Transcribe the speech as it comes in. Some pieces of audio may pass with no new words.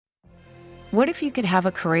What if you could have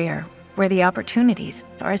a career where the opportunities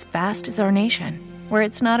are as vast as our nation, where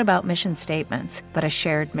it's not about mission statements, but a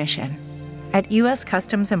shared mission? At U.S.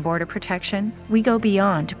 Customs and Border Protection, we go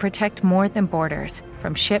beyond to protect more than borders.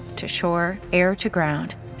 From ship to shore, air to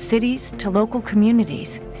ground, cities to local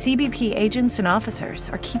communities, CBP agents and officers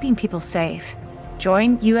are keeping people safe.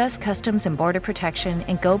 Join U.S. Customs and Border Protection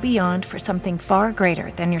and go beyond for something far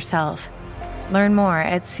greater than yourself. Learn more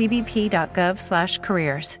at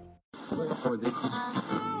cbp.gov/careers.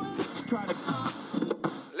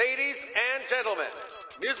 Ladies and gentlemen,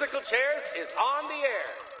 Musical Chairs is on the air.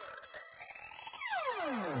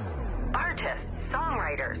 Artists,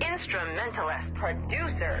 songwriters, instrumentalists,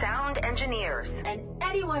 producers, sound engineers, and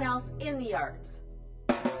anyone else in the arts.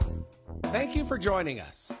 Thank you for joining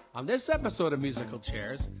us. On this episode of Musical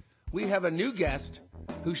Chairs, we have a new guest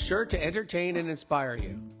who's sure to entertain and inspire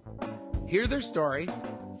you. Hear their story,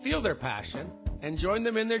 feel their passion, and join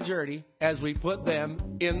them in their journey as we put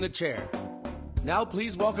them in the chair. Now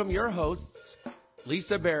please welcome your hosts,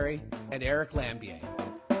 Lisa Berry and Eric Lambier.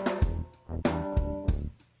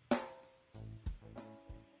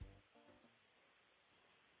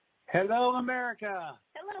 Hello, America.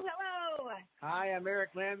 Hello. Hi, I'm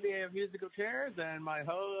Eric Lambier of Musical Chairs, and my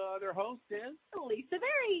other host is Lisa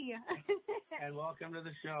Berry. And welcome to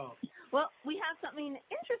the show. Well, we have something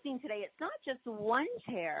interesting today. It's not just one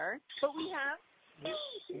chair, but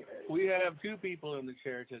we have two people in the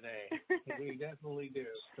chair today. We definitely do.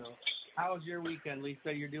 So, how's your weekend,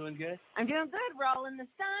 Lisa? You're doing good? I'm doing good. We're all in the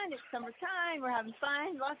sun. It's summertime. We're having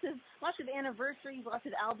fun. Lots of anniversaries. Lots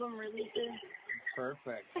of album releases.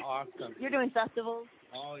 Perfect. Awesome. You're doing festivals.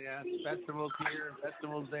 Oh, yeah. Festivals here,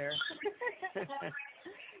 festivals there.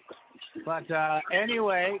 But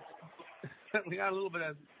anyway, we got a little bit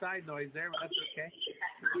of side noise there, but that's okay.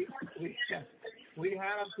 We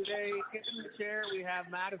have today in the chair, we have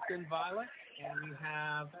Madison Violet, and we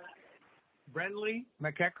have Brenly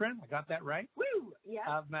McEachern. I got that right? Woo! Yeah.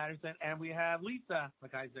 Of Madison. And we have Lisa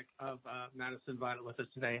McIsaac of Madison Violet with us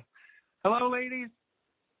today. Hello, ladies.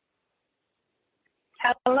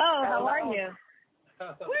 Hello. How are you?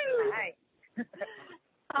 Woo!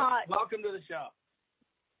 Hi. Welcome to the show.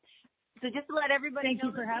 So just to let everybody Thank know,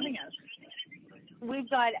 you for having us. We've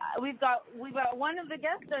got one of the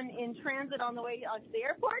guests in transit on the way to the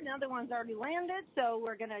airport. Another one's already landed, so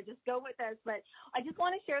we're gonna just go with this. But I just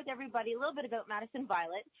want to share with everybody a little bit about Madison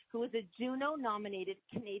Violet, who is a Juno-nominated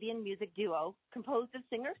Canadian music duo composed of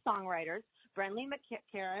singer-songwriters Brenly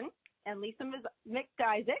McEachern and Lisa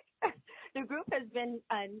McIsaac. The group has been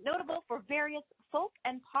notable for various folk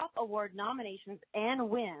and pop award nominations and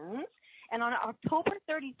wins. And on October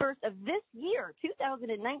 31st of this year,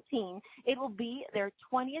 2019, it will be their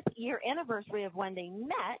 20th year anniversary of when they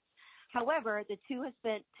met. However, the two have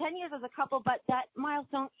spent 10 years as a couple, but that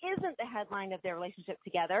milestone isn't the headline of their relationship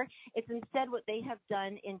together. It's instead what they have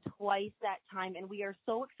done in twice that time, and we are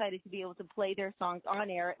so excited to be able to play their songs on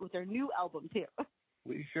air with their new album, too.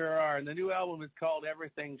 We sure are. And the new album is called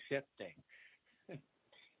Everything Shifting.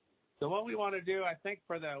 So what we want to do, I think,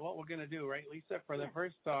 what we're going to do, right, Lisa, for the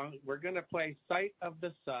first song, we're going to play Sight of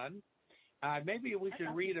the Sun. Maybe we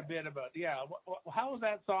should read a bit about, how was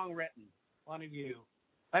that song written? One of you.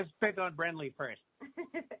 Let's pick on Brenly first.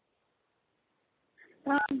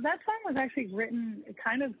 That song was actually written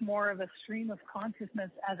kind of more of a stream of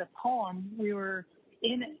consciousness as a poem. We were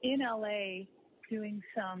in LA doing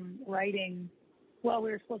some writing. Well, we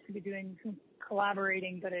were supposed to be doing some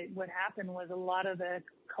collaborating, but what happened was a lot of the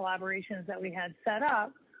collaborations that we had set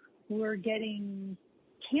up were getting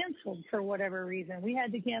canceled for whatever reason. We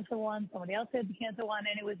had to cancel one, somebody else had to cancel one,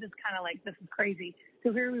 and it was just kind of like, this is crazy.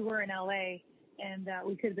 So here we were in LA, and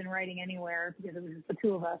we could have been writing anywhere because it was just the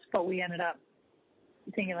two of us, but we ended up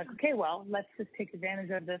thinking like, okay, well, let's just take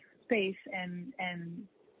advantage of this space and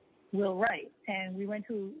we'll write. And we went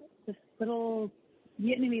to this little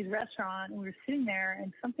Vietnamese restaurant, and we were sitting there,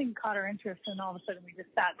 and something caught our interest, and all of a sudden we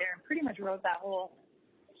just sat there and pretty much wrote that whole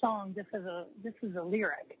song just as a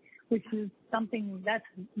lyric, which is something that's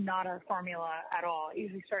not our formula at all. It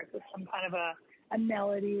usually starts with some kind of a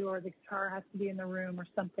melody, or the guitar has to be in the room or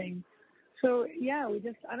something. So yeah,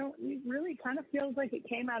 it really kind of feels like it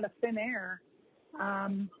came out of thin air.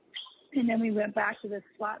 And then we went back to this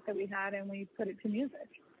slot that we had and we put it to music.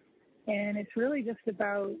 And it's really just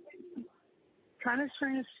about kind of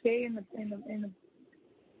trying to stay in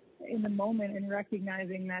the moment and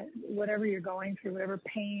recognizing that whatever you're going through, whatever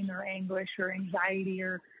pain or anguish or anxiety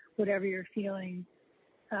or whatever you're feeling,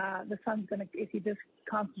 the sun's going to, if you just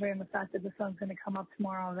concentrate on the fact that the sun's going to come up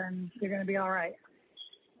tomorrow, then you're going to be all right.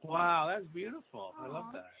 Wow, that's beautiful. I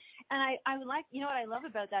love that. And I would like, what I love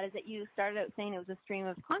about that is that you started out saying it was a stream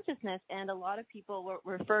of consciousness, and a lot of people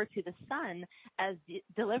refer to the sun as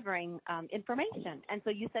delivering information. And so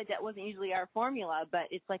you said that wasn't usually our formula, but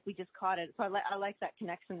it's like we just caught it. So I like that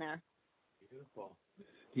connection there. Beautiful.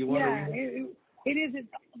 Do you want to read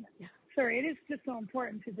it is just so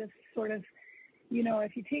important to just sort of,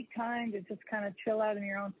 if you take time to just kind of chill out in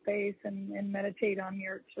your own space and meditate on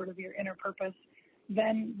your inner purpose,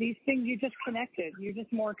 then these things, you're just connected. You're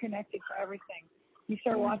just more connected to everything. You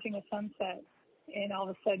start watching a sunset, and all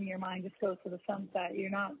of a sudden your mind just goes to the sunset.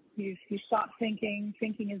 You stop thinking.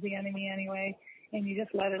 Thinking is the enemy anyway, and you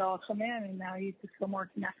just let it all come in, and now you just feel more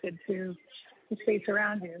connected to the space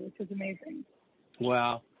around you, which is amazing.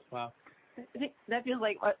 Wow. I think that feels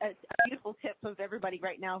like a beautiful tip of everybody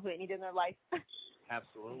right now who need in their life.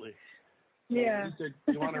 Absolutely. Yeah. Lisa,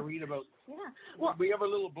 do you want to read about? Yeah. Well, we have a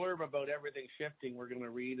little blurb about everything shifting. We're going to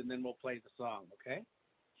read, and then we'll play the song. Okay.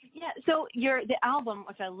 Yeah. So the album,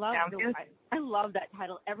 which I love, I love that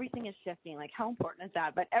title. Everything is shifting. Like, how important is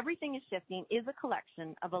that? But Everything is Shifting is a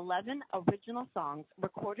collection of 11 original songs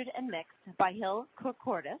recorded and mixed by Hill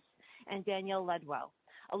Kokortis and Daniel Ledwell.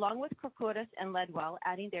 Along with Kokortis and Ledwell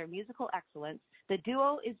adding their musical excellence, the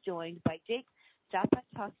duo is joined by Jake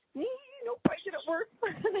Zapatusny. Nope, I didn't work.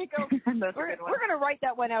 They go, we're going to write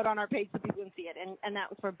that one out on our page so people can see it. And that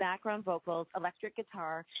was for background vocals, electric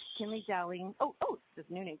guitar, Kinley Dowling. This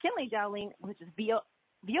is a new name. Kinley Dowling, which is viola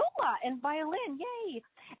and violin. Yay!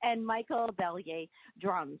 And Michael Bellier,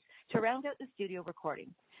 drums, to round out the studio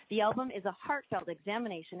recording. The album is a heartfelt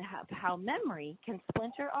examination of how memory can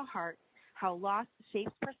splinter a heart, how loss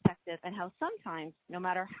shapes perspective, and how sometimes, no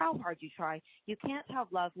matter how hard you try, you can't have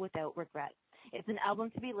love without regret. It's an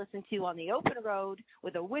album to be listened to on the open road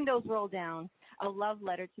with the windows rolled down, a love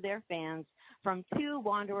letter to their fans from two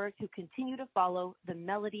wanderers who continue to follow the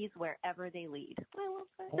melodies wherever they lead. I love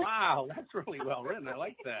that. Wow, that's really well written. I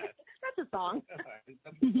like that. That's a song.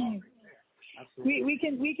 Absolutely.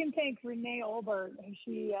 We can thank Renee Olbert, and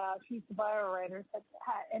she's the bio writer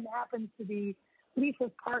and happens to be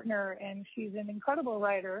Lisa's partner, and she's an incredible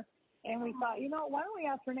writer. And we thought, why don't we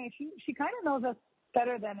ask Renee? She kind of knows us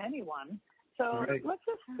better than anyone. So let's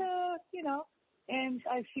just, and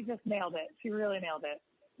she just nailed it. She really nailed it.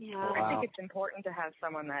 Yeah. Wow. I think it's important to have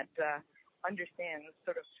someone that understands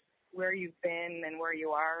sort of where you've been and where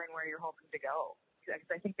you are and where you're hoping to go. Because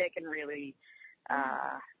I think they can really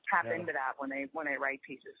tap into that when they write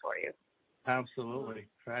pieces for you. Absolutely.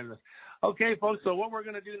 Fabulous. Okay, folks, so what we're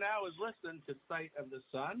going to do now is listen to Sight of the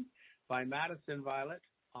Sun by Madison Violet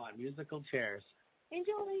on Musical Chairs.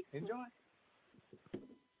 Enjoy.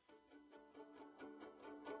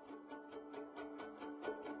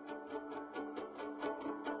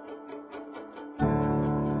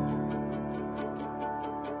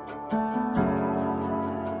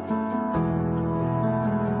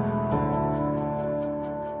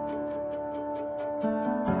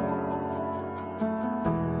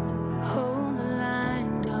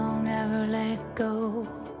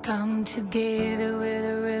 Together where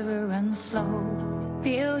the river runs slow,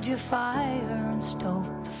 build your fire and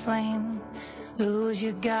stoke the flame. Lose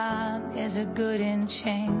your God, there's a good in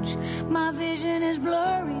change. My vision is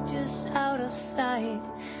blurry, just out of sight.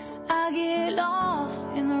 I get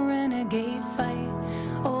lost in the renegade fight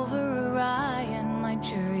over Orion. My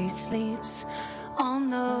jury sleeps on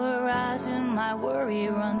the horizon. My worry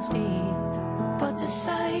runs deep, but the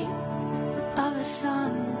sight of the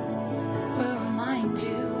sun will remind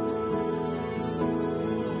you.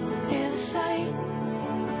 The sight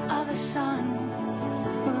of the sun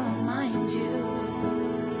will remind you.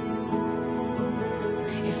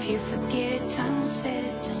 If you forget it, time will set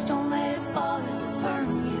it. Just don't let it fall, it will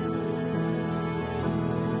burn you.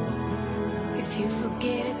 If you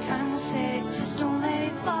forget it, time will set it. Just don't let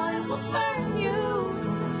it fall, it will burn you.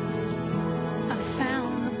 I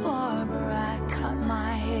found the barber, I cut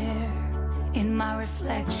my hair. In my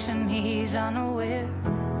reflection, he's unaware.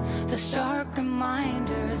 The stark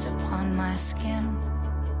reminders upon my skin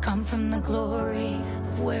come from the glory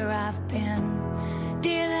of where I've been.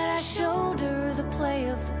 Dear that I shoulder the play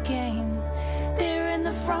of the game. There in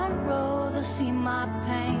the front row, they'll see my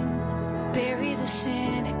pain. Bury the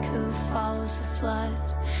cynic who follows the flood.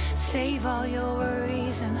 Save all your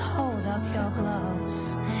worries and hold up your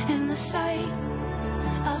gloves. And the sight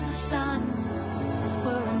of the sun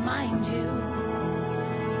will remind you.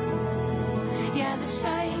 Yeah, the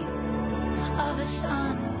sight of the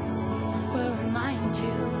sun will remind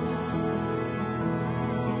you.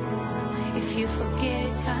 If you forget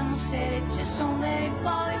it, time will set it. Just don't let it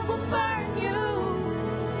fall, it will burn you.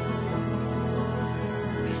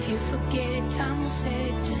 If you forget it, time will set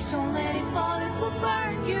it. Just don't let it fall, it will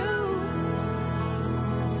burn you.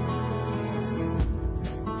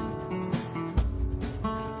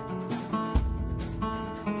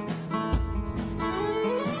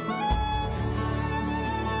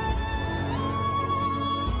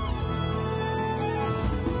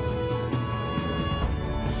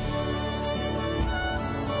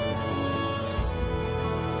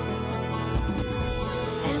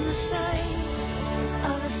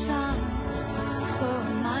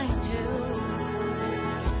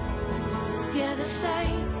 the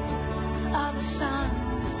sight of the sun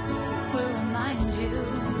will remind you.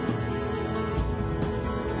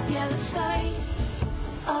 Yeah, the sight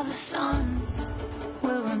of the sun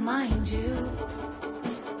will remind you.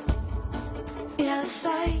 Yeah, the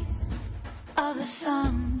sight of the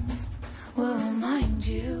sun will remind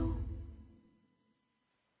you.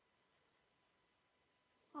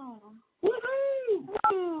 Oh. Woohoo! Woo!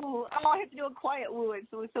 Oh, I have to do a quiet woo. It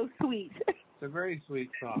was so sweet. It's a very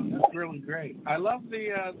sweet song. That's really great. I love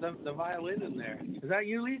the violin in there. Is that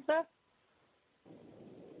you, Lisa?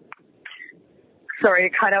 Sorry,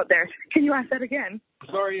 it cut out there. Can you ask that again?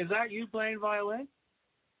 Sorry, is that you playing violin?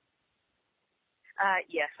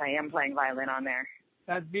 Yes, I am playing violin on there.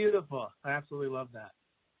 That's beautiful. I absolutely love that.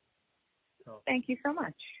 So, Thank you so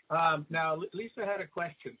much. now, Lisa had a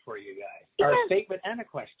question for you guys. Yes. Or a statement and a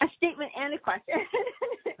question. A statement and a question.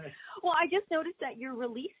 Well, I just noticed that your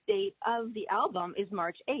release date of the album is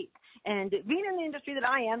March 8th. And being in the industry that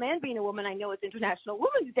I am and being a woman, I know it's International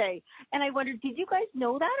Women's Day. And I wondered, did you guys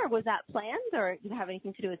know that, or was that planned, or did it have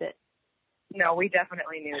anything to do with it? No, we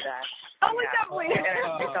definitely knew that. Oh, we definitely knew.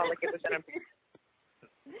 And it felt like it was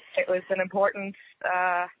an important,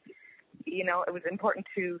 it was important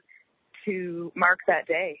to mark that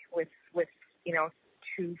day with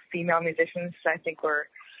two female musicians. I think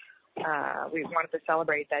we wanted to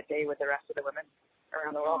celebrate that day with the rest of the women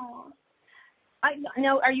around the world. Oh. I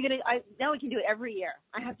know. Are you gonna? Now we can do it every year.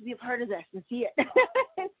 I have to be a part of this and see it.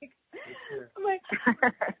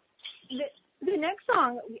 The next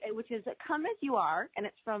song, which is "Come As You Are," and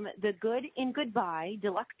it's from the Good in Goodbye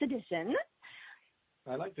Deluxe Edition.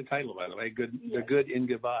 I like the title, by the way. The Good in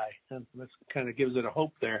Goodbye. That kind of gives it a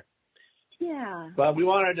hope there. Yeah. But we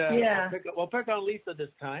wanted to pick on Lisa this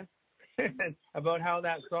time about how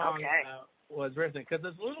that song was written, because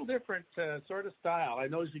it's a little different sort of style. I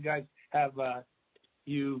noticed you guys have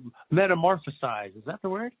you metamorphosized. Is that the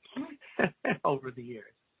word? Over the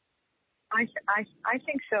years. I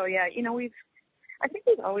think so. Yeah. I think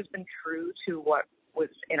we've always been true to what was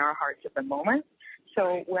in our hearts at the moment.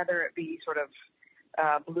 So whether it be sort of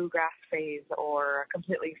bluegrass phase or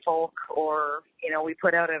completely folk, or we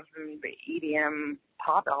put out an EDM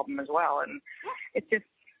pop album as well, and it's just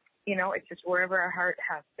wherever our heart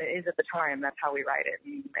is at the time, that's how we write it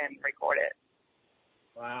and record it.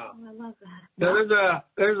 Wow. Oh, I love that. Now,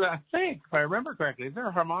 there's a I think, if I remember correctly, is there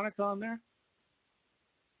a harmonica on there?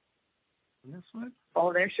 On this one?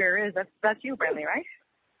 Oh, there sure is. That's you, Brentley, right?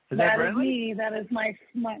 That is me. That is my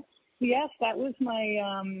yes, that was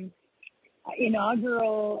my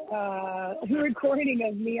inaugural recording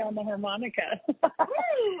of me on the harmonica.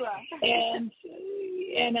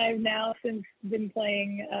 and I've now since been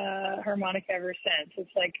playing harmonica ever since.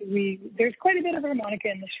 It's like there's quite a bit of harmonica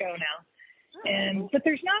in the show now. But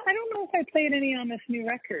there's not, I don't know if I played any on this new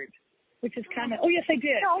record, which is kind of, oh yes I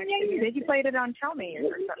did. Oh yeah, you did. You played it on Tell Me.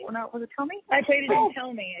 Was it Tell Me? I played it on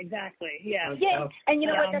Tell Me, exactly, yeah. Yeah, and you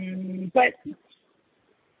know what,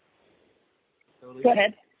 go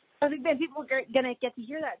ahead. I think that people are going to get to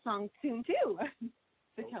hear that song soon too.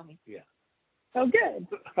 So Tell Me. Yeah. Oh good.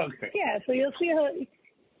 Okay. Yeah, so you'll hear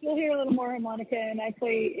a little more harmonica, and I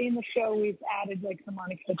play in the show. We've added like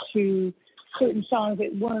harmonica to certain songs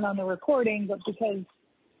that weren't on the recording, but because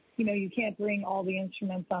you can't bring all the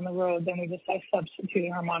instruments on the road, then I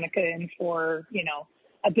substituted harmonica in for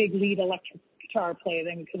a big lead electric guitar player,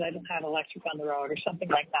 then because I don't have electric on the road or something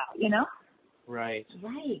like that. Right.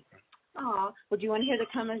 Right. Aw. Would you want to hear the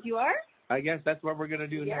Come As You Are? I guess that's what we're going to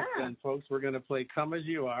do next then, folks. We're going to play Come As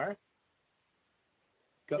You Are.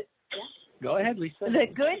 Go ahead, Lisa. The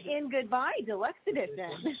Good in Goodbye Deluxe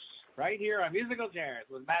Edition. Right here on Musical Chairs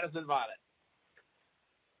with Madison Violet.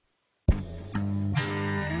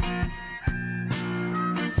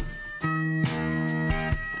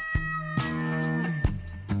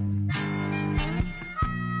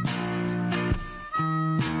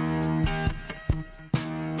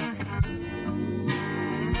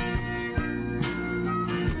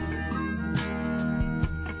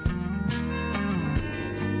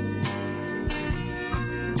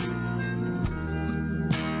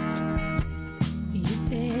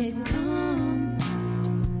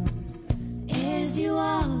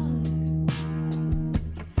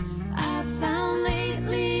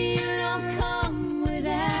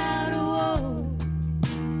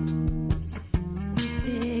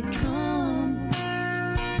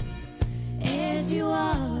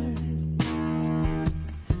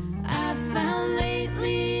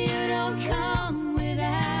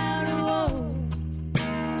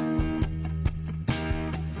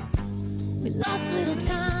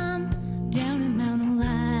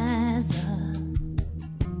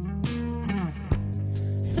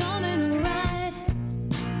 Thumbing a ride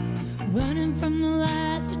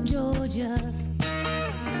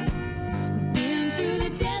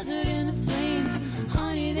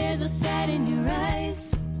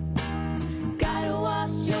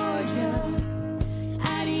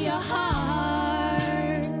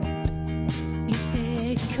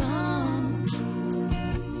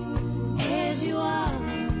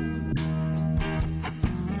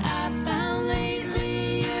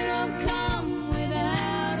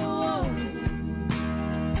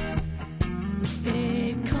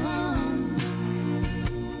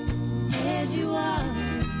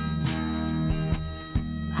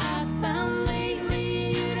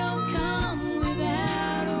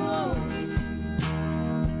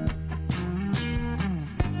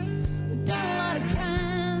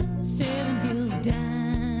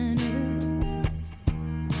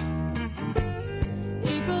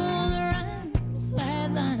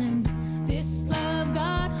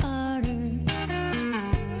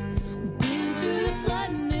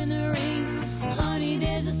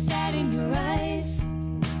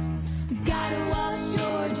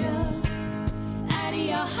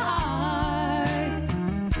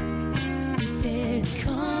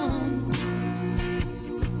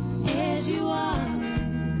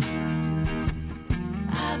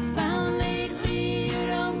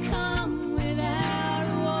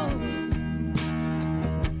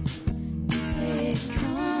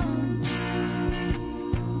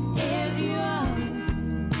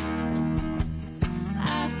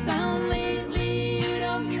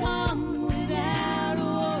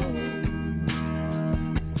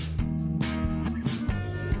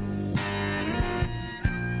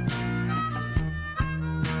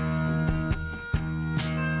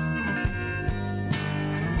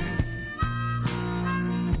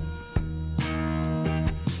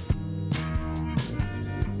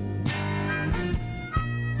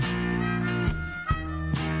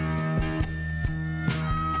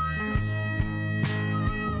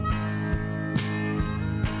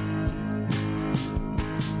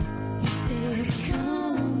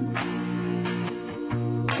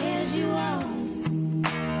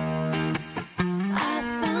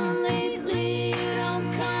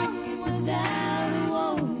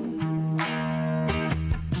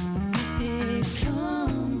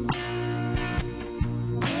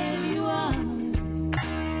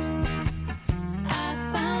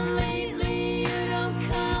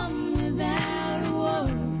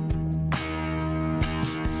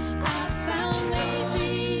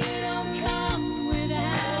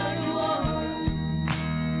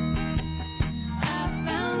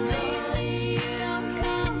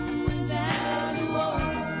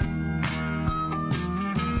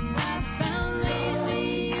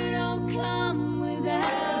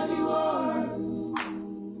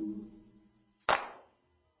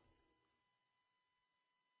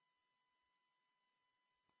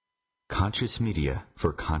Conscious media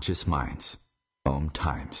for conscious minds. Om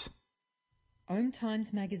Times. Om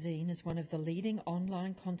Times magazine is one of the leading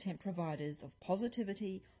online content providers of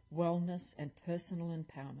positivity, wellness, and personal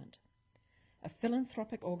empowerment. A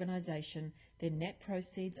philanthropic organization, their net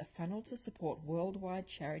proceeds are funneled to support worldwide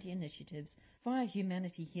charity initiatives via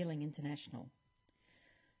Humanity Healing International.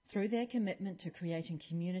 Through their commitment to creating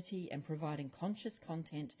community and providing conscious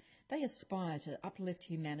content, they aspire to uplift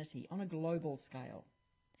humanity on a global scale.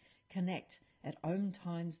 Connect at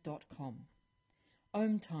omtimes.com.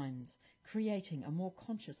 Om Times, creating a more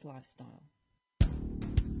conscious lifestyle.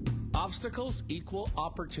 Obstacles equal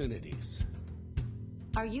opportunities.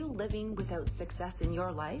 Are you living without success in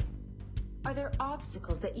your life? Are there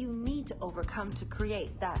obstacles that you need to overcome to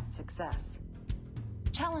create that success?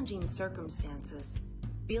 Challenging circumstances,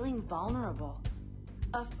 feeling vulnerable,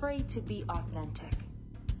 afraid to be authentic,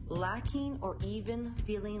 lacking or even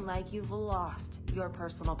feeling like you've lost your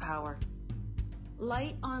personal power.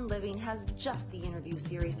 Light on Living has just the interview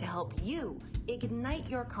series to help you ignite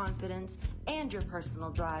your confidence and your personal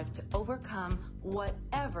drive to overcome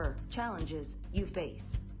whatever challenges you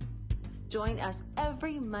face. Join us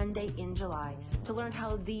every Monday in July to learn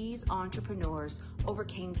how these entrepreneurs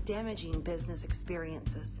overcame damaging business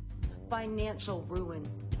experiences, financial ruin,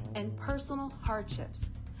 and personal hardships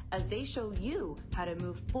as they show you how to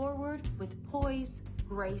move forward with poise,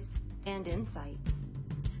 grace, and insight.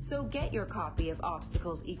 So get your copy of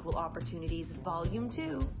Obstacles Equal Opportunities Volume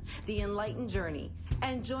 2, The Enlightened Journey,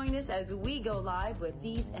 and join us as we go live with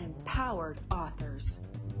these empowered authors.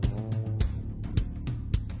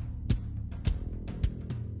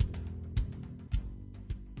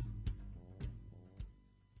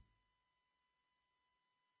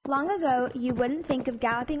 Long ago, you wouldn't think of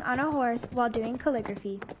galloping on a horse while doing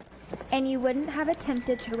calligraphy, and you wouldn't have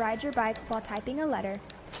attempted to ride your bike while typing a letter.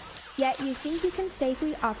 Yet you think you can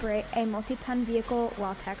safely operate a multi-ton vehicle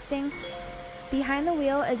while texting? Behind the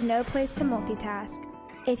wheel is no place to multitask.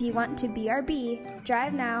 If you want to BRB,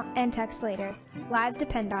 drive now and text later. Lives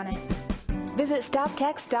depend on it. Visit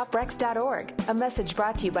StopTextStopWrecks.org, a message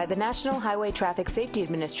brought to you by the National Highway Traffic Safety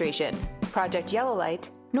Administration, Project Yellow Light,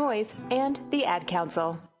 Noise, and the Ad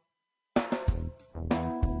Council.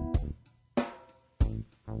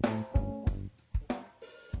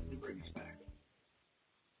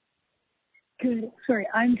 Good. Sorry,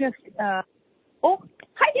 I'm just. Oh,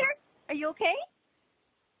 hi there. Are you okay?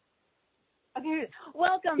 Okay.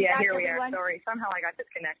 Welcome yeah, back, here we everyone. are. Sorry, somehow I got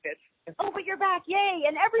disconnected. Oh, but you're back. Yay.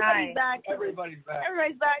 And everybody's Hi. back. Everybody's back.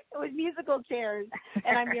 Everybody's back with Musical Chairs.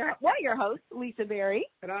 And I'm one of your hosts, Lisa Berry.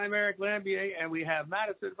 And I'm Eric Lambier, and we have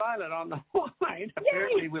Madison Violet on the line.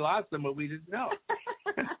 Apparently we lost them, but we didn't know.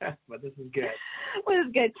 But this is good. Well, this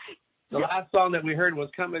is good. The last song that we heard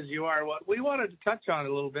was Come As You Are. What we wanted to touch on a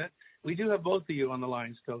little bit. We do have both of you on the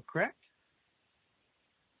line still, correct?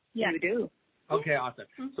 Yeah, we do. Okay, awesome.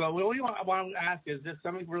 So what we want to ask is just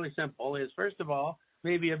something really simple. Is first of all,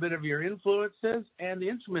 maybe a bit of your influences and the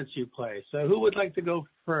instruments you play. So who would like to go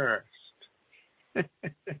first? Okay,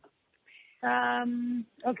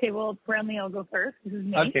 well, Brenly, I'll go first. This is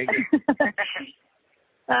me. Okay, good.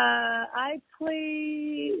 I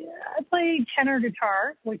play tenor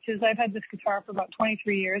guitar, which is, I've had this guitar for about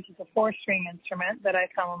 23 years. It's a 4-string instrument that I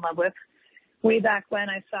fell in love with way back when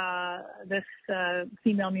I saw this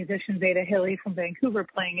female musician, Veda Hilly from Vancouver,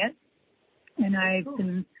 playing it. And I've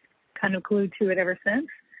been kind of glued to it ever since.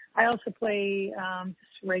 I also play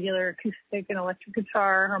just regular acoustic and electric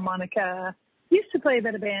guitar, harmonica. Used to play a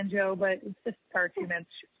bit of banjo, but it's just far too much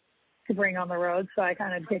to bring on the road, so I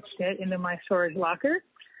kind of ditched it into my storage locker,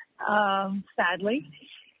 sadly.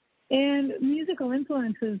 And musical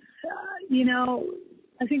influences,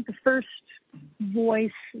 I think the first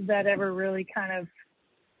voice that ever really kind of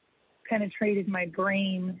penetrated my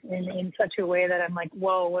brain in such a way that I'm like,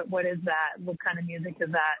 whoa, what is that? What kind of music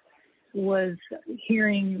is that? Was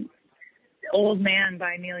hearing Old Man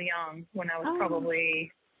by Neil Young when I was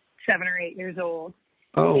probably 7 or 8 years old.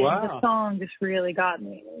 Oh, and wow. the song just really got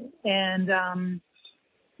me. And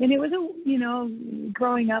it was,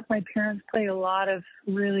 growing up, my parents played a lot of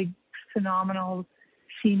really phenomenal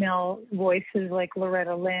female voices like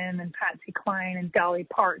Loretta Lynn and Patsy Cline and Dolly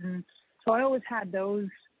Parton. So I always had those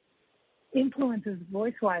influences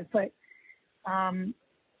voice-wise. But,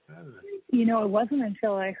 it wasn't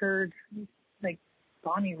until I heard like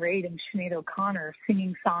Bonnie Raitt and Sinead O'Connor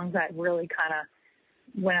singing songs that really kind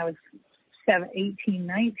of, when I was 18,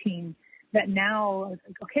 19, that now I was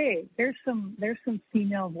like, okay, there's some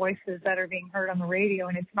female voices that are being heard on the radio,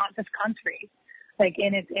 and it's not just country,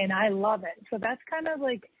 and I love it. So that's kind of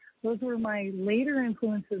like, those were my later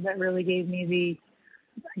influences that really gave me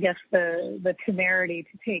I guess the temerity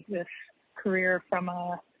to take this career from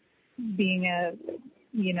being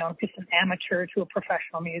just an amateur to a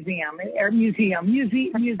professional musician.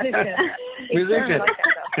 Musician.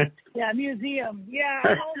 Yeah, museum. Yeah,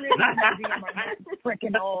 I'm already museum. I'm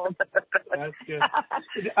freaking old. That's good.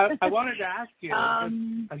 I wanted to ask you. I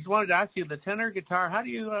just wanted to ask you the tenor guitar. How do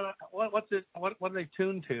you? What are they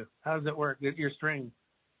tuned to? How does it work? Your string.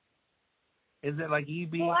 Is it like E,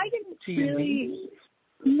 B, well, I didn't G, really.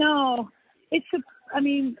 No,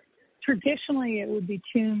 traditionally it would be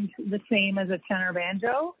tuned the same as a tenor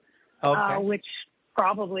banjo, which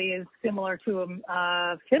probably is similar to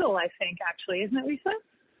a fiddle, I think, actually. Isn't it, Lisa?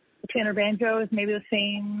 The tenor banjo is maybe the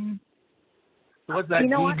same. What's that,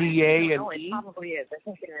 D, A, and E? It probably is. I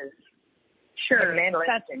think it is. Sure,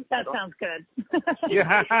 that sounds good.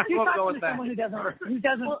 Yeah, You're we'll go talking with to someone who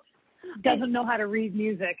doesn't know how to read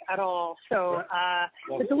music at all. So,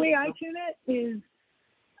 but the way I tune it is,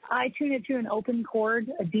 I tune it to an open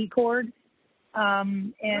chord, a D chord,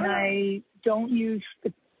 and I don't use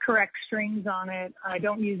the correct strings on it. I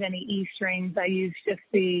don't use any E strings. I use just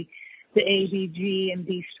the A, B, G, and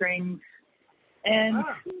D strings. And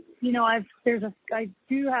I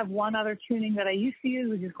do have one other tuning that I used to use,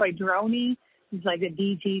 which is quite drony. It's like a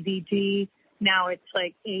D, G, D, G. Now it's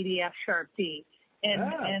like A, D, F sharp D,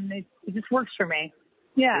 and it just works for me.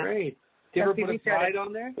 Yeah. Great. Do you ever put a slide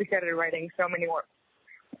on there? We started writing so many more.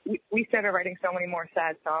 We started writing so many more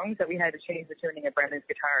sad songs that we had to change the tuning of Brendan's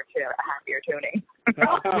guitar to a happier tuning.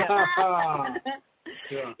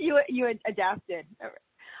 You had adapted.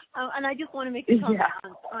 And I just want to make a comment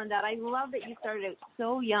on that. I love that you started out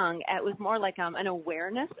so young. It was more like an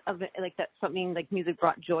awareness of it, like that something like music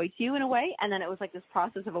brought joy to you in a way, and then it was like this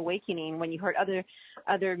process of awakening when you heard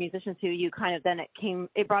other musicians who you kind of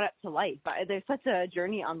it brought it to life. But there's such a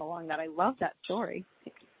journey along that. I love that story.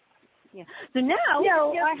 Yeah. So now,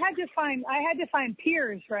 I had to find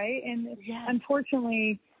peers, right? And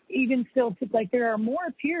unfortunately, even still, there are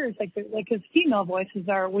more peers, as female voices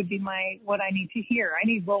would be what I need to hear. I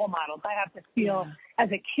need role models. I have to feel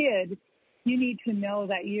as a kid, you need to know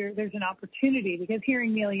that there's an opportunity, because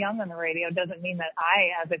hearing Neil Young on the radio doesn't mean that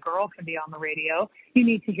I, as a girl, can be on the radio. You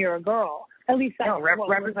need to hear a girl. At least that's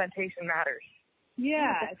representation matters.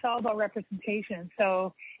 Yeah, it's all about representation.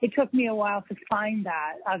 So it took me a while to find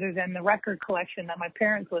that, other than the record collection that my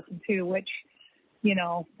parents listened to, which,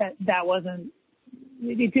 that wasn't,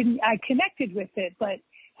 it didn't, I connected with it, but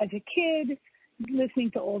as a kid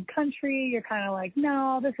listening to old country, you're kind of like,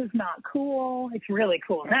 no, this is not cool. It's really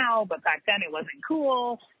cool now, but back then it wasn't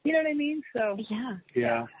cool. You know what I mean? So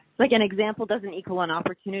yeah. Like an example doesn't equal an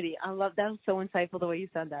opportunity. I love that. Was so insightful the way you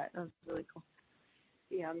said that. That was really cool.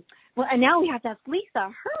 Yeah. Well, and now we have to ask Lisa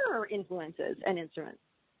her influences and instruments.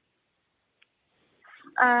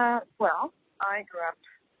 Well, I grew up,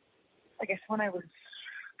 I guess when I was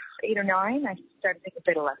 8 or 9, I started taking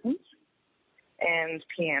fiddle lessons and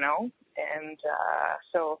piano. And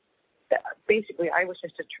so basically I was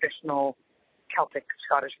just a traditional Celtic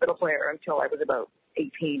Scottish fiddle player until I was about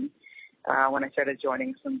 18, when I started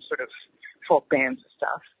joining some sort of folk bands and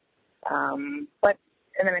stuff.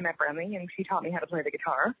 And then I met Brendan, and she taught me how to play the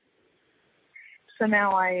guitar. So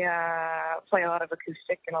now I play a lot of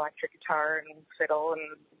acoustic and electric guitar and fiddle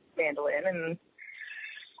and mandolin and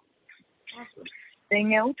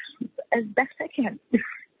sing out as best I can.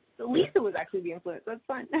 So Lisa was actually the influence. That's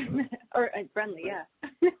fun. Or friendly, yeah.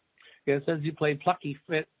 Yeah, it says you play plucky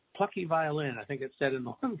violin. I think it said in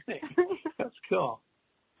the one thing. That's cool.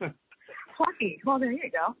 Plucky. Well, there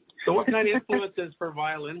you go. So what kind of influences for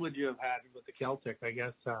violin would you have had with the Celtic? I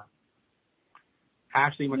guess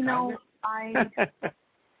Ashley McCartney?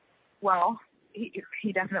 Well,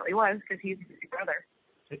 he definitely was, because he's his brother.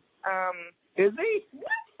 Is he?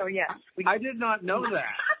 So, yes. I did not know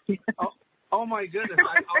that. Oh, my goodness.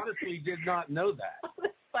 I honestly did not know that.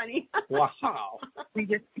 That's funny. Wow. We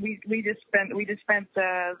just spent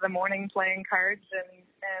the morning playing cards and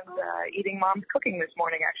eating Mom's cooking this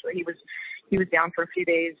morning. Actually, he was down for a few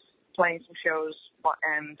days playing some shows,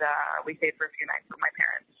 and we stayed for a few nights with my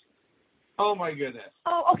parents. Oh my goodness.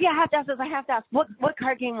 Oh, okay. I have to ask. What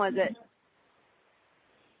card game was it?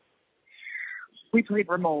 We played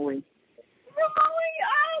Romoli. Romoli,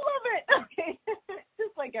 I love it. Okay,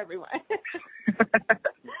 just like everyone.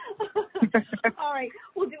 All right.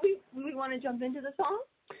 Well, do we want to jump into the song?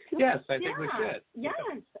 Yes, I think we should. Yes.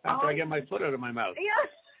 After I get my foot out of my mouth. Yes.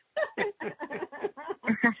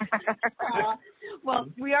 Well,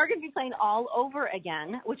 we are going to be playing All Over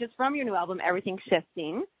Again, which is from your new album, Everything's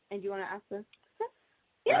Shifting. And do you want to ask this?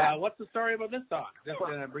 Yeah. What's the story about this song? Just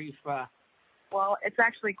in a brief. Well, it's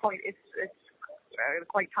actually it's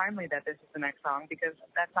quite timely that this is the next song, because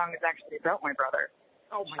that song is actually about my brother.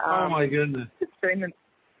 Oh my goodness. So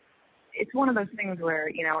it's one of those things where,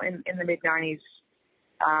 you know, in the mid-90s,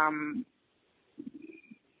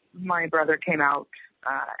 my brother came out,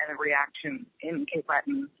 and the reaction in Cape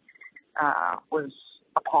Breton was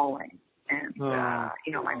appalling. And,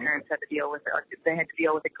 you know, my parents had to deal with it. They had to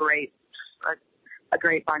deal with a great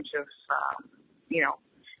bunch of, you know,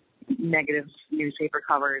 negative newspaper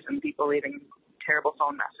covers and people leaving terrible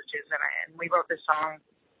phone messages. And we wrote this song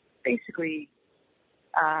basically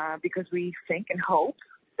because we think and hope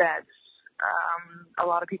that a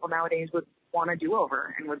lot of people nowadays would want to do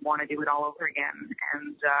over and would want to do it all over again,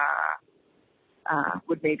 and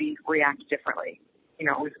would maybe react differently. You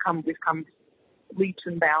know, we've come leaps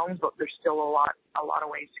and bounds, but there's still a lot of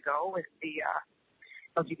ways to go with the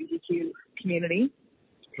LGBTQ community,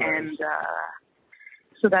 and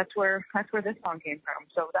so that's where this song came from.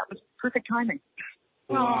 So that was perfect timing.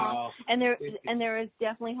 Wow. And there is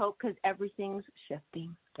definitely hope, because everything's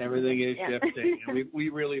shifting. Everything is shifting, and we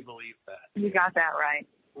really believe that. You got that right.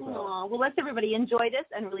 Well, let's everybody enjoy this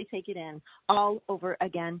and really take it in. All Over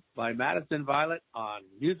Again by Madison Violet on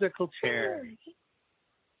Musical Chairs.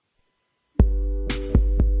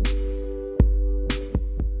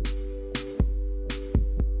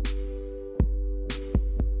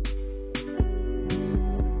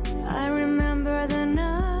 I remember the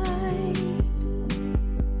night.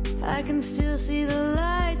 I can still see the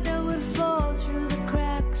light that would fall through the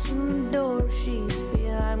cracks in the door sheets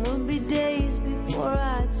behind. Would be days before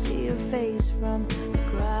I'd see your face from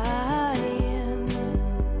crying.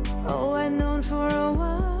 Oh, I'd known for a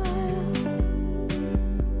while.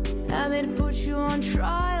 Now they'd put you on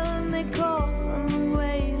trial and they'd call from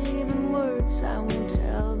away, leaving words I won't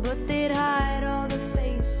tell. But they'd hide all the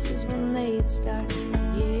faces when they'd start.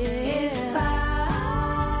 If I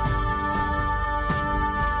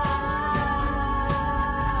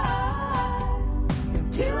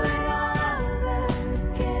do it all over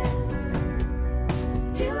again,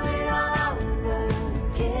 do it all over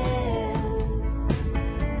again,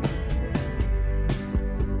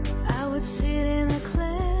 I would sit in the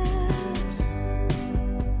class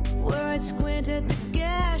where I'd squint at the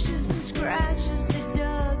gashes and scratches they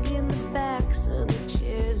dug in the backs of the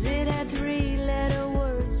chairs. It had 3-letter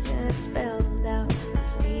words and it spelled out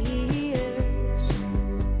fears.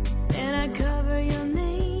 Then I'd cover your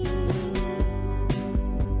name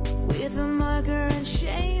with a marker and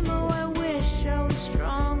shame. Oh, I wish I was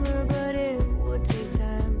stronger, but it would take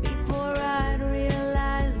time before I'd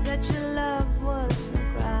realize that your love was no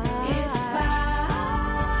crime. If I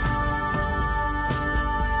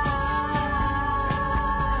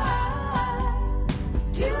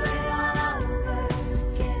do it all over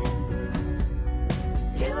again,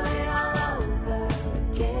 do it all over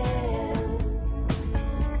again,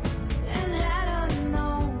 and had I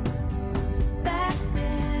known back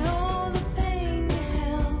then all the pain you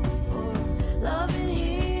held for loving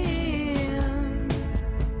him,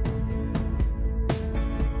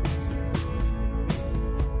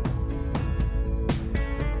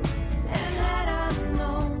 and had I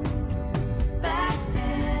known back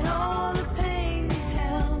then all the pain you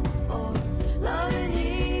held for loving him.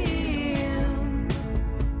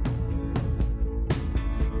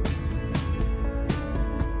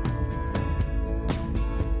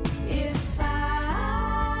 If I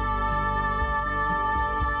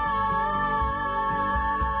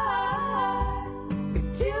could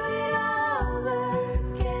do it all over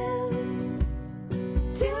again,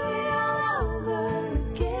 do it all over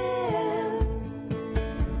again.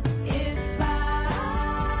 If I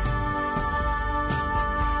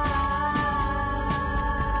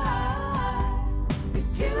could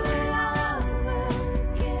do it all over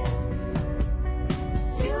again,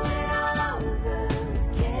 do it all over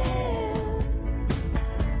again,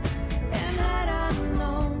 and had I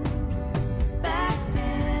known back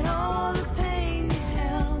then all the pain you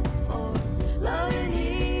held for loving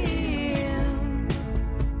him.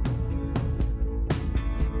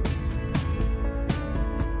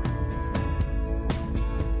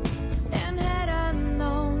 And had I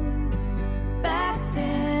known back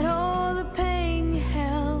then all the pain you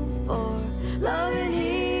held for loving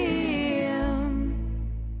him.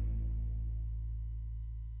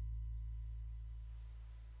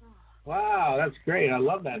 Wow, that's great. I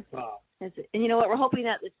love that song. And you know what? We're hoping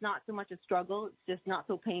that it's not so much a struggle. It's just not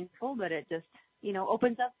so painful, but it just, you know,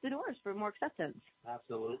 opens up the doors for more acceptance.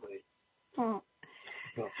 Absolutely. Oh.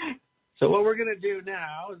 So what we're going to do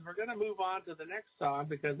now is we're going to move on to the next song,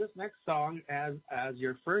 because this next song has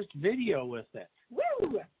your first video with it. Woo!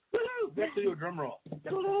 Woo! We have to do a drum roll.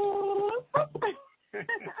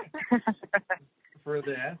 for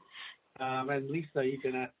this. And Lisa, you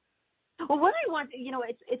can. Well, what I want,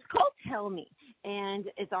 it's called Tell Me, and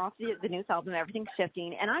it's off the newest album, Everything's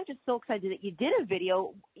Shifting, and I'm just so excited that you did a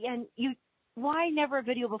video, and why never a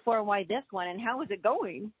video before, and why this one, and how is it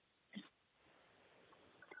going?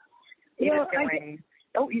 You go ahead.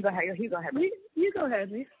 You go ahead. You go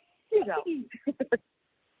ahead, Lisa. You go.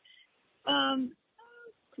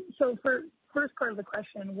 So for first part of the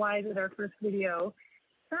question, why is it our first video?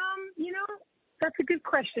 That's a good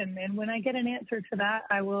question, and when I get an answer to that,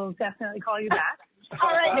 I will definitely call you back. All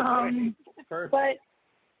right. But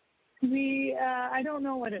I don't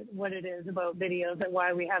know what it is about videos and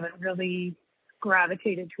why we haven't really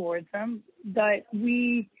gravitated towards them. But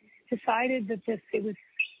we decided that it was,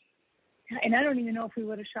 and I don't even know if we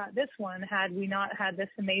would have shot this one had we not had this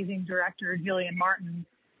amazing director, Jillian Martin,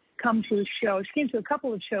 come to a show. She came to a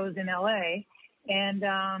couple of shows in LA,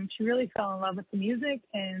 and she really fell in love with the music,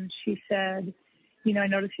 and she said, I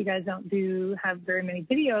noticed you guys don't have very many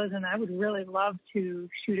videos, and I would really love to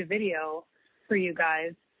shoot a video for you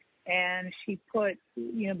guys. And she put,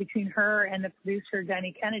 between her and the producer,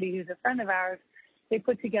 Denny Kennedy, who's a friend of ours, they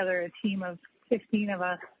put together a team of 15 of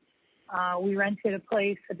us. We rented a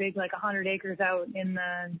place, a big, 100 acres out in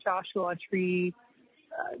the Joshua Tree,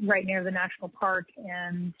 right near the national park,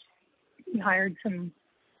 and we hired some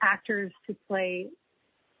actors to play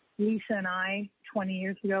Lisa and I 20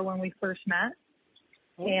 years ago when we first met.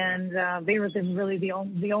 And they were really the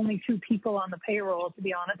only two people on the payroll, to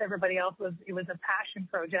be honest. Everybody else it was a passion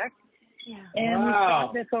project. Yeah. And we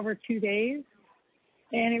shot this over 2 days.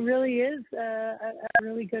 And it really is a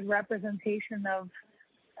really good representation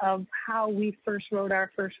of how we first wrote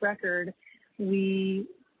our first record. We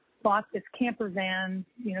bought this camper van,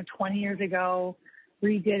 20 years ago,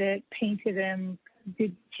 redid it, painted them,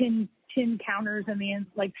 did tin counters on the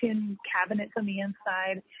tin cabinets on the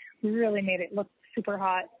inside. We really made it look super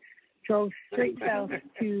hot. Drove straight south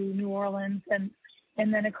to New Orleans and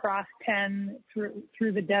then across 10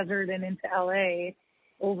 through the desert and into LA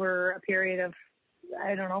over a period of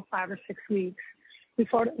 5 or 6 weeks.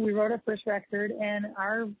 We wrote our first record, and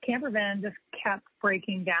our camper van just kept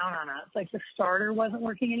breaking down on us. The starter wasn't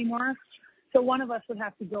working anymore. So one of us would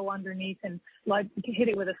have to go underneath and hit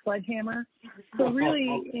it with a sledgehammer. So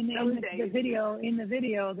really, in the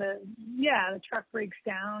video, the truck breaks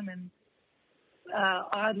down, and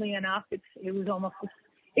oddly enough,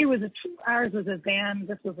 ours was a van,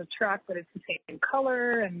 this was a truck, but it's the same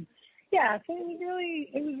color, and so it was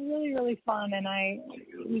really, really fun, and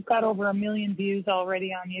we've got over 1 million views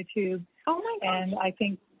already on YouTube. Oh my gosh. And I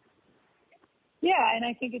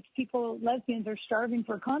think it's lesbians are starving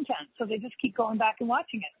for content, so they just keep going back and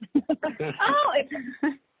watching it.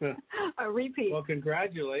 It's a repeat. Well,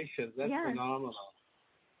 congratulations. That's phenomenal.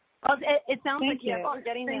 Well, it sounds like you're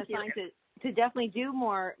getting the Thank you. assignment to definitely do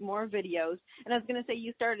more videos. And I was going to say,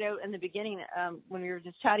 you started out in the beginning when we were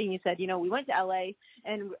just chatting, you said, we went to LA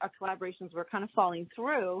and our collaborations were kind of falling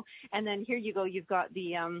through. And then here you go, you've got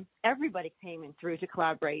the everybody came in through to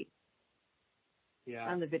collaborate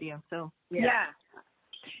on the video. So,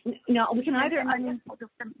 No, we can either.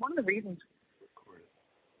 One of the reasons.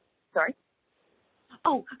 Sorry?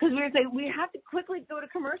 Oh, because we were saying we have to quickly go to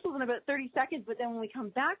commercials in about 30 seconds, but then when we come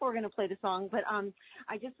back, we're going to play the song. But and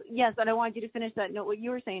I wanted you to finish that note, what you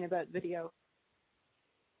were saying about video.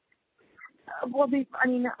 One of the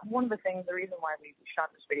reason why we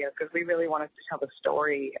shot this video is because we really wanted to tell the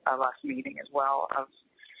story of us meeting as well. Of,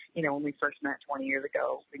 when we first met 20 years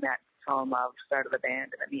ago, we met, fell in love, started a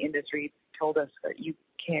band, and then the industry told us that you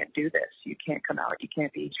can't do this, you can't come out, you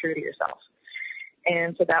can't be true to yourself.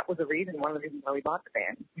 And so that was one of the reasons why we bought the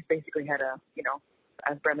band. We basically had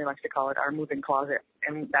as Brendan likes to call it, our moving closet.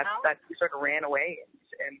 And that we sort of ran away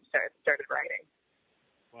and started writing.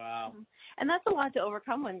 Wow. And that's a lot to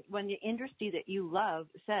overcome when the industry that you love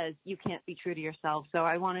says you can't be true to yourself. So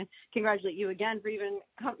I want to congratulate you again for even,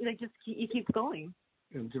 you keep going.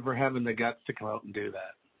 And for having the guts to come out and do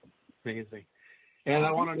that. Amazing. And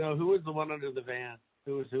I want to know, who was the one under the van?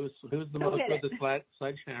 Who's the most with the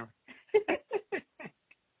sledgehammer?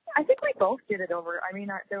 I think we both did it over.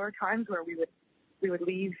 There were times where we would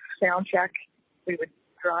leave sound check, we would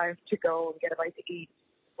drive to go and get a bite to eat,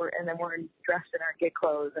 and then we're dressed in our gig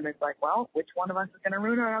clothes, and it's like, well, which one of us is going to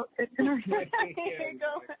ruin our outfit tonight? There you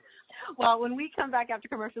go. Well, when we come back after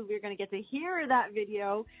commercials, we're going to get to hear that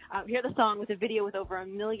video, hear the song with a video with over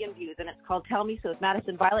 1 million views, and it's called Tell Me, so it's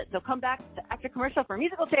Madison Violet. So come back after commercial for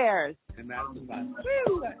Musical Chairs. And Madison Violet.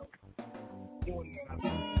 Woo!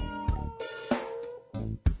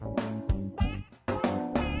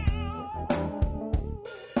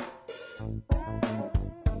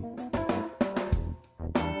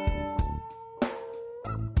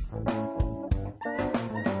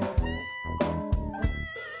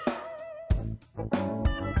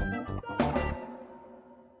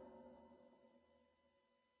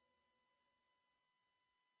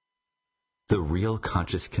 The real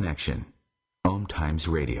conscious connection. Om Times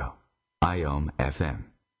Radio. IOM FM.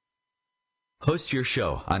 Host your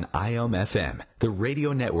show on IOM FM, the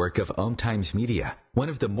radio network of Om Times Media, one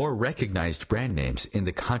of the more recognized brand names in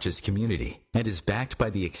the conscious community, and is backed by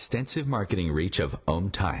the extensive marketing reach of Om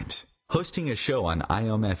Times. Hosting a show on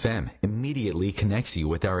IOM FM immediately connects you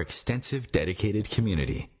with our extensive dedicated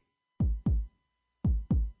community.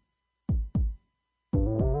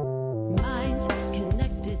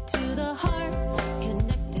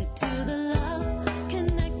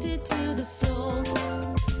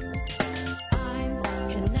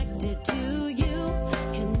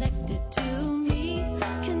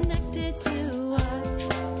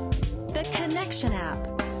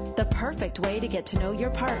 Perfect way to get to know your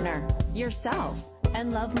partner, yourself,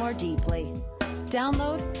 and love more deeply.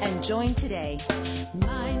 Download and join today.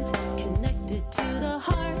 Mind connected to the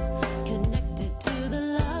heart, connected to the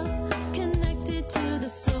love, connected to the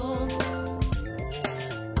soul.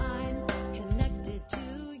 I'm connected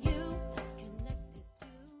to you, connected to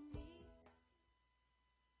me.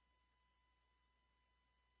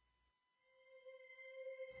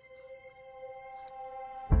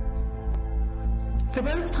 For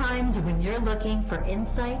those times when you're looking for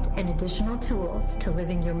insight and additional tools to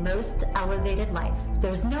living your most elevated life,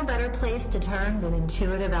 there's no better place to turn than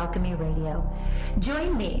Intuitive Alchemy Radio.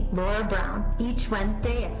 Join me, Laura Brown, each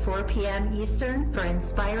Wednesday at 4 p.m. Eastern for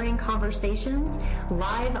inspiring conversations,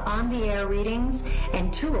 live on-the-air readings,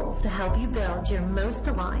 and tools to help you build your most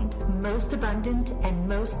aligned, most abundant, and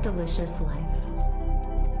most delicious life.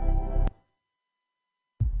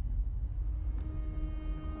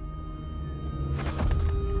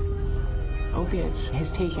 Opiates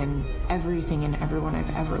has taken everything and everyone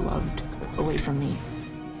I've ever loved away from me.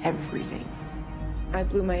 Everything. I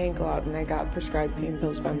blew my ankle out and I got prescribed pain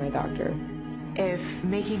pills by my doctor. If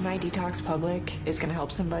making my detox public is going to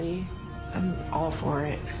help somebody, I'm all for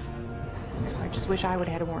it. So I just wish I would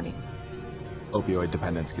have had a warning. Opioid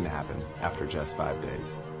dependence can happen after just 5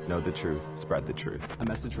 days. Know the truth, spread the truth. A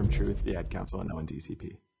message from Truth, the Ad Council, and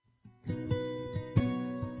ONDCP.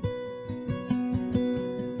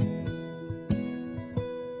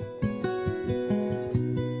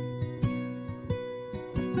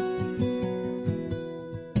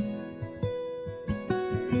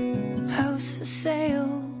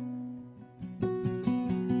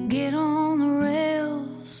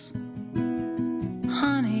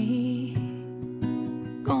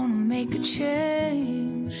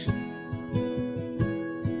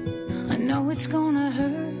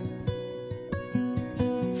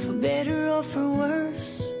 Tell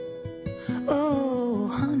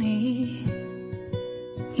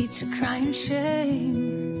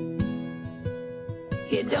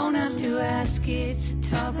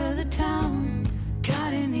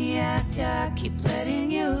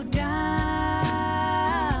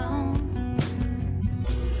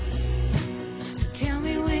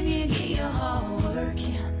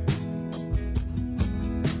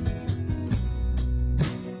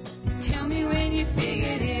me when you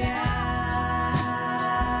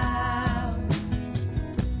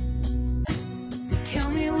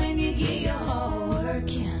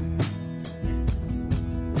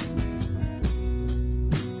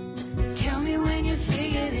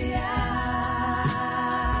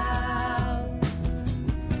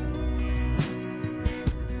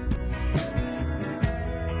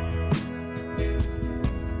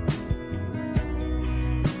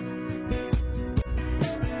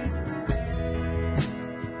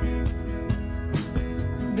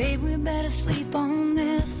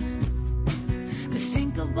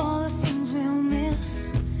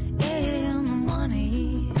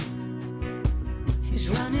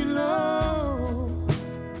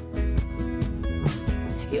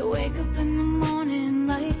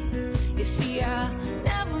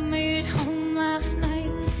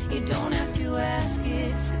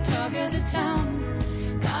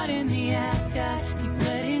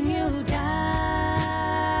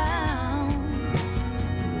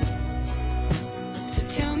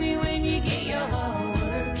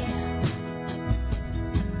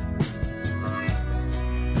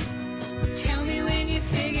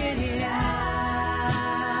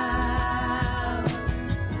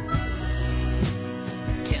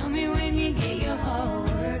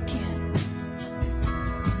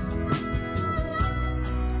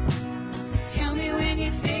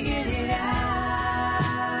figured it out.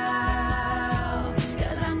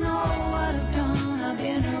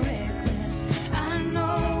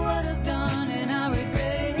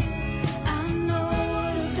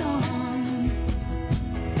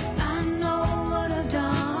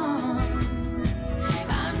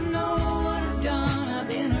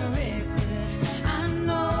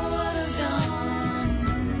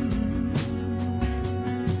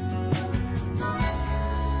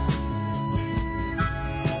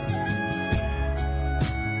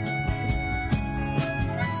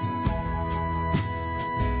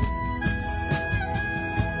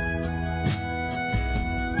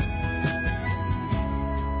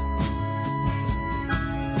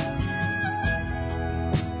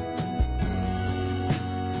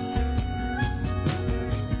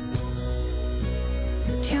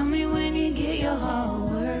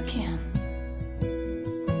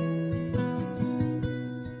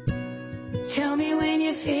 Tell me when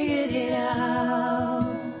you figured it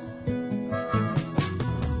out.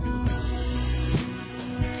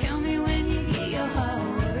 Tell me when you get your heart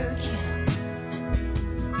working.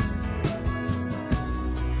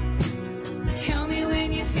 Tell me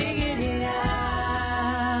when you figured it out.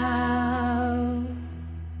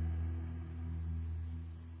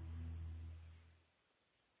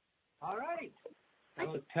 All right. That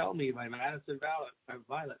was Tell Me by Madison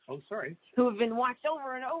Violet. Oh, sorry. Who have been watched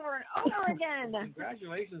over and over and over again.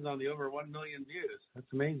 Congratulations on the over 1 million views. That's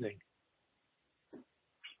amazing.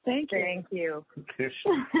 Thank you. Thank you.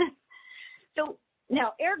 So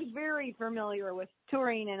now Eric's very familiar with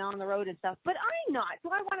touring and on the road and stuff, but I'm not. So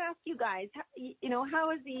I want to ask you guys,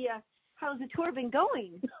 how's the tour been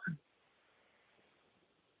going?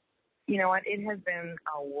 You know what? It has been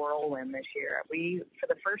a whirlwind this year. We, for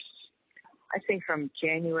the first, I'd say from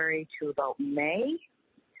January to about May.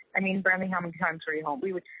 I mean, Brandy, how many times were you home?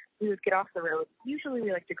 We would get off the road. Usually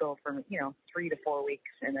we like to go from, 3 to 4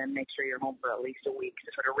 weeks and then make sure you're home for at least a week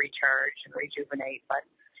to sort of recharge and rejuvenate. But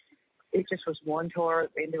it just was one tour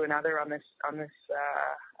into another on this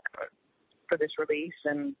for this release,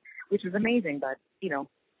 and which was amazing. But,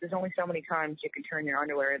 there's only so many times you can turn your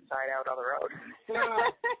underwear inside out on the road.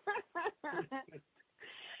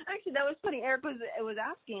 Actually, that was funny. Eric was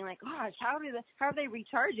asking, like, gosh, how are they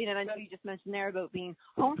recharging? And I know you just mentioned there about being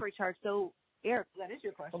home for recharge. So, Eric, that is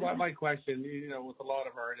your question. Well, my question, with a lot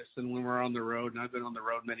of artists, and when we're on the road, and I've been on the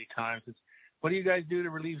road many times, is what do you guys do to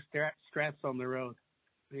relieve stress on the road?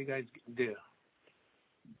 What do you guys do?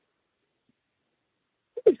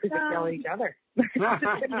 We just yell at each other.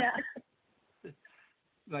 Yeah.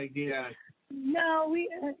 Like, yeah. No,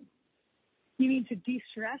 you mean to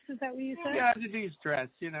de-stress? Is that what you said? Yeah, to de-stress,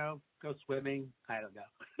 go swimming. I don't know.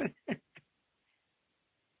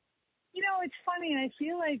 It's funny. I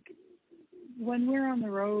feel like when we're on the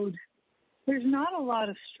road, there's not a lot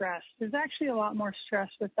of stress. There's actually a lot more stress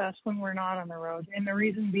with us when we're not on the road. And the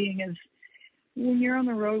reason being is when you're on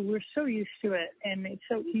the road, we're so used to it. And it's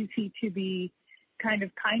so easy to be kind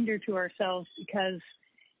of kinder to ourselves because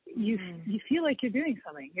you feel like you're doing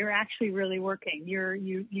something. You're actually really working. You're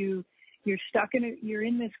stuck in it. You're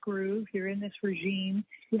in this groove. You're in this regime.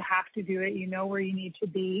 You have to do it. You know where you need to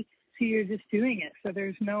be. So you're just doing it. So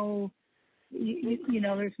there's no,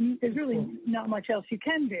 there's really not much else you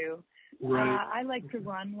can do. Right. I like to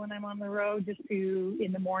run when I'm on the road just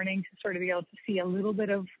in the morning to sort of be able to see a little bit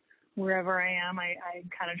of wherever I am. I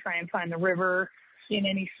kind of try and find the river in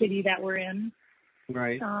any city that we're in.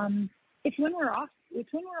 Right. It's when we're off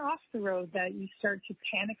the road that you start to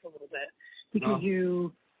panic a little bit because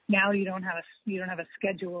you don't have a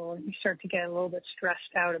schedule and you start to get a little bit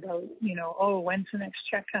stressed out about, when's the next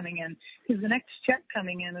check coming in? Because the next check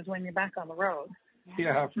coming in is when you're back on the road.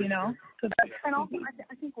 Yeah. So and also,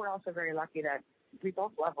 I think we're also very lucky that we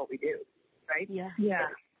both love what we do, right? Yeah. Yeah.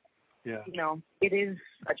 It is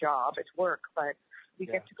a job, it's work, but we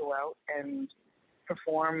get to go out and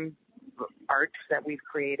perform art that we've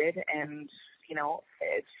created, and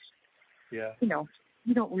it's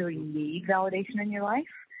you don't really need validation in your life,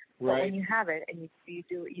 but when you have it and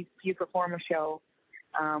you perform a show,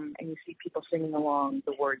 and you see people singing along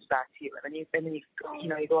the words back to you, and then you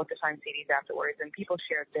go out to sign CDs afterwards, and people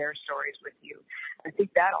share their stories with you. I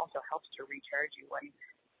think that also helps to recharge you when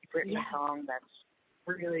you've written a song that's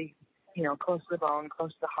really close to the bone,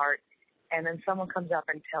 close to the heart, and then someone comes up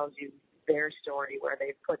and tells you their story where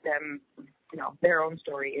they've put them, their own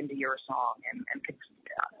story into your song and can,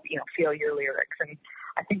 feel your lyrics. And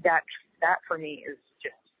I think that for me is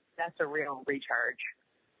that's a real recharge.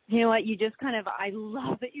 You know what? You just I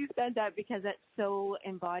love that you said that because that so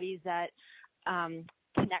embodies that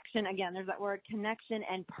connection. Again, there's that word connection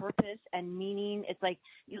and purpose and meaning. It's like,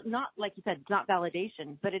 not like you said, it's not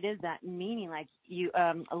validation, but it is that meaning, like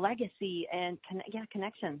a legacy and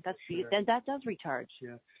connection. That's that does recharge.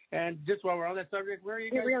 Yeah. And just while we're on that subject, where are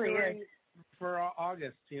you guys touring for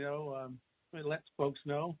August? Let folks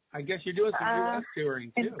know. I guess you're doing some U.S.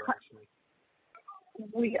 touring too, actually.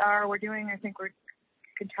 We're doing, I think we're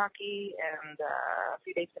Kentucky and a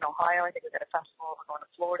few dates in Ohio. I think we've got a festival. We're going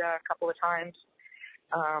to Florida a couple of times.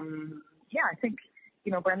 I think,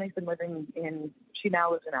 Brenda's been she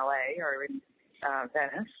now lives in LA or in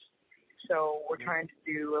Venice. So we're trying to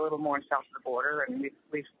do a little more south of the border, and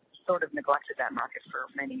we've sort of neglected that market for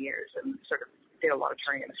many years and sort of did a lot of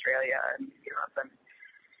touring in Australia and Europe.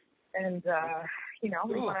 And we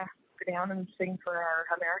want to go down and sing for our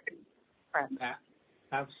American friends.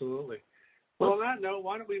 Absolutely. Well, on that note,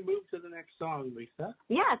 why don't we move to the next song, Lisa?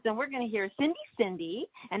 Yes, and we're going to hear Cindy Cindy,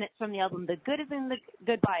 and it's from the album The Good Is in the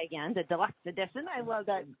Goodbye Again, the deluxe edition. I love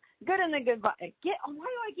that. Good in the Goodbye. Why do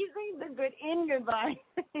I keep saying The Good in Goodbye?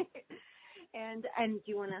 and do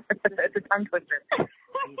you want to? It's a tongue twister.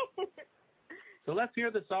 So let's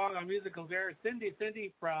hear the song on Musical Chairs, Cindy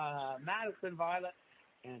Cindy from Madison Violet,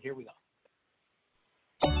 and here we go.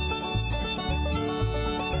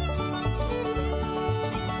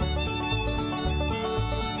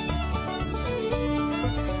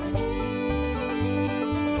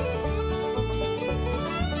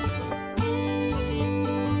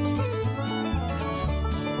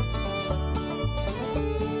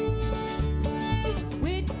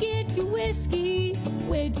 Whiskey,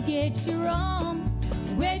 where'd you get your rum?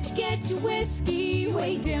 Where'd you get your whiskey?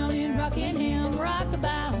 Way down in Rockingham. Rock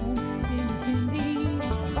about home, Cindy, Cindy.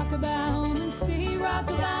 Rock about home and see. Rock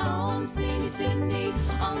about home, Cindy, Cindy.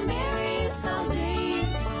 I'll marry you someday.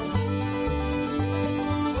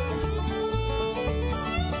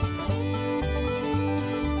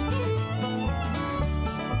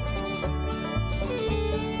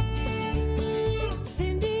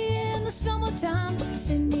 Cindy in the summertime,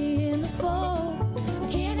 Cindy in the fall.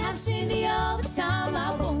 Can't have Cindy all the time.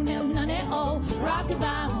 I won't have none at all. Rock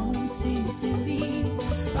about home, Cindy, Cindy.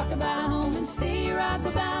 Rock about home and stay. Rock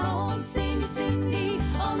about home, Cindy, Cindy.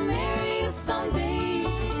 I'll marry you someday.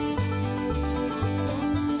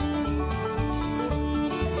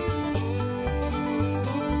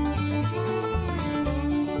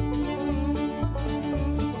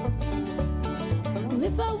 Well,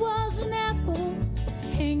 if I was an apple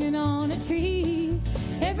hanging on a tree,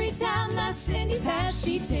 every time that Cindy passed,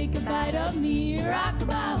 she'd take a bite of me. Rock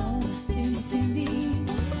about home, Cindy, Cindy.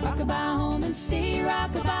 Rock about home and stay.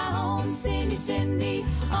 Rock about home, Cindy, Cindy.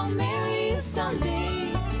 I'll marry you someday.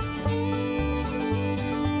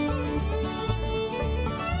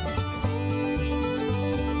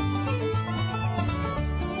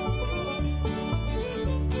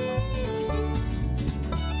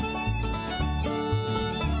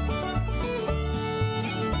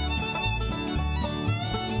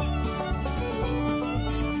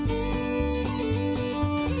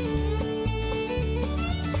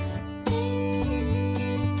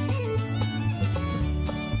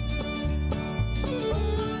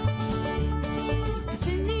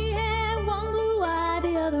 Cindy had one blue eye,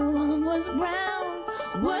 the other one was brown.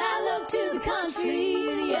 One eye looked to the country,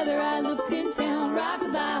 the other eye looked in town. Rock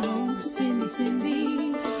about home, Cindy,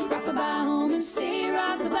 Cindy. Rock about home and stay.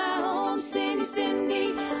 Rock about home, Cindy,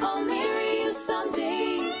 Cindy. I'll marry you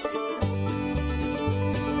someday.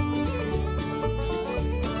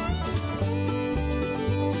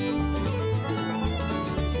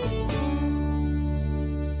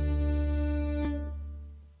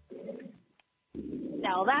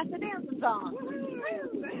 Now that's a dancing song. A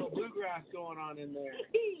little bluegrass going on in there.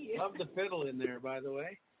 Love the fiddle in there, by the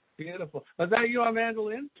way. Beautiful. Was that you on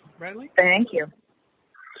mandolin, Bradley? Thank you.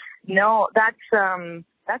 No, that's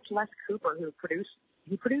Les Cooper who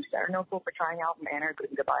produced our No Fool for Trying album and our Good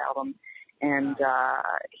and Goodbye album. And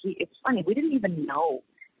it's funny, we didn't even know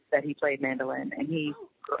that he played mandolin, and he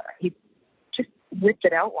just whipped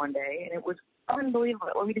it out one day, and it was unbelievable.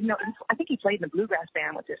 We didn't know. I think he played in the bluegrass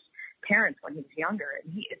band with his parents when he was younger,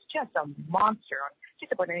 and he is just a monster on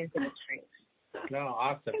just about anything with strings. No,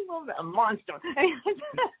 awesome. I love that. A monster.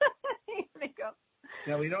 Here they go.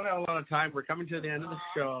 Now, we don't have a lot of time. We're coming to the end of the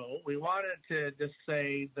show. We wanted to just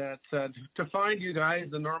say that to find you guys,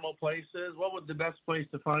 the normal places, what would the best place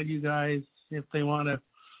to find you guys if they want to?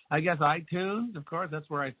 I guess iTunes, of course. That's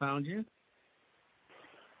where I found you.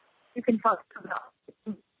 You can find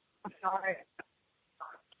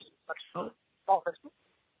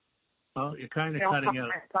Oh, you're kind of cutting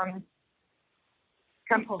out.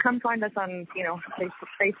 Come find us on,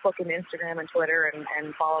 Facebook and Instagram and Twitter,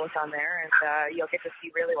 and follow us on there, and you'll get to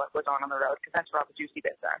see really what goes on the road, because that's where all the juicy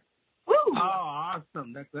bits are. Woo! Oh,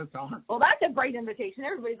 awesome. That's awesome. Well, that's a great invitation.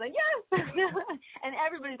 Everybody's like, yes! And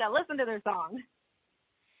everybody's got to listen to their song.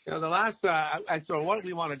 The last, so what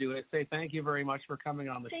we want to do is say thank you very much for coming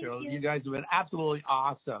on the show. You guys have been absolutely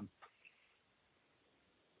awesome.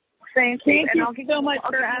 Thank you. Thank you so much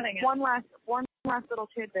for having us. One last little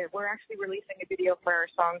tidbit. We're actually releasing a video for our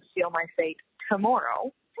song Seal My Fate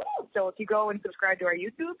tomorrow. So if you go and subscribe to our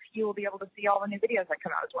YouTube, you will be able to see all the new videos that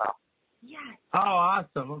come out as well. Yes. Oh,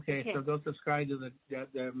 awesome. Okay, so go subscribe to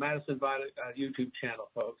the Madison Violet YouTube channel,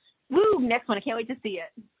 folks. Woo, next one. I can't wait to see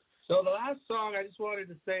it. So the last song, I just wanted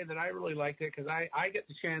to say that I really liked it because I get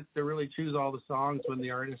the chance to really choose all the songs when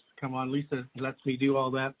the artists come on. Lisa lets me do all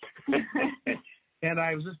that. And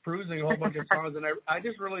I was just perusing a whole bunch of songs, and I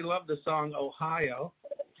just really love the song Ohio.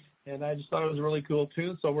 And I just thought it was a really cool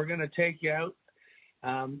tune. So we're going to take you out,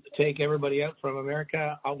 take everybody out from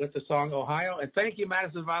America out with the song Ohio. And thank you,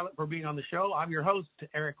 Madison Violet, for being on the show. I'm your host,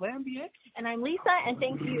 Eric Lambiek. And I'm Lisa, and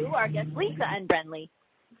thank you, our guests, Lisa and Brenly.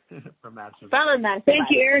 From Madison. Thank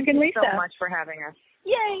you, Eric and Lisa. Thank you so much for having us.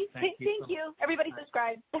 Yay. Thank you. Everybody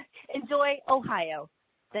subscribe. Enjoy Ohio.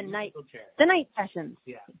 The night sessions.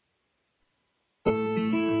 Yeah.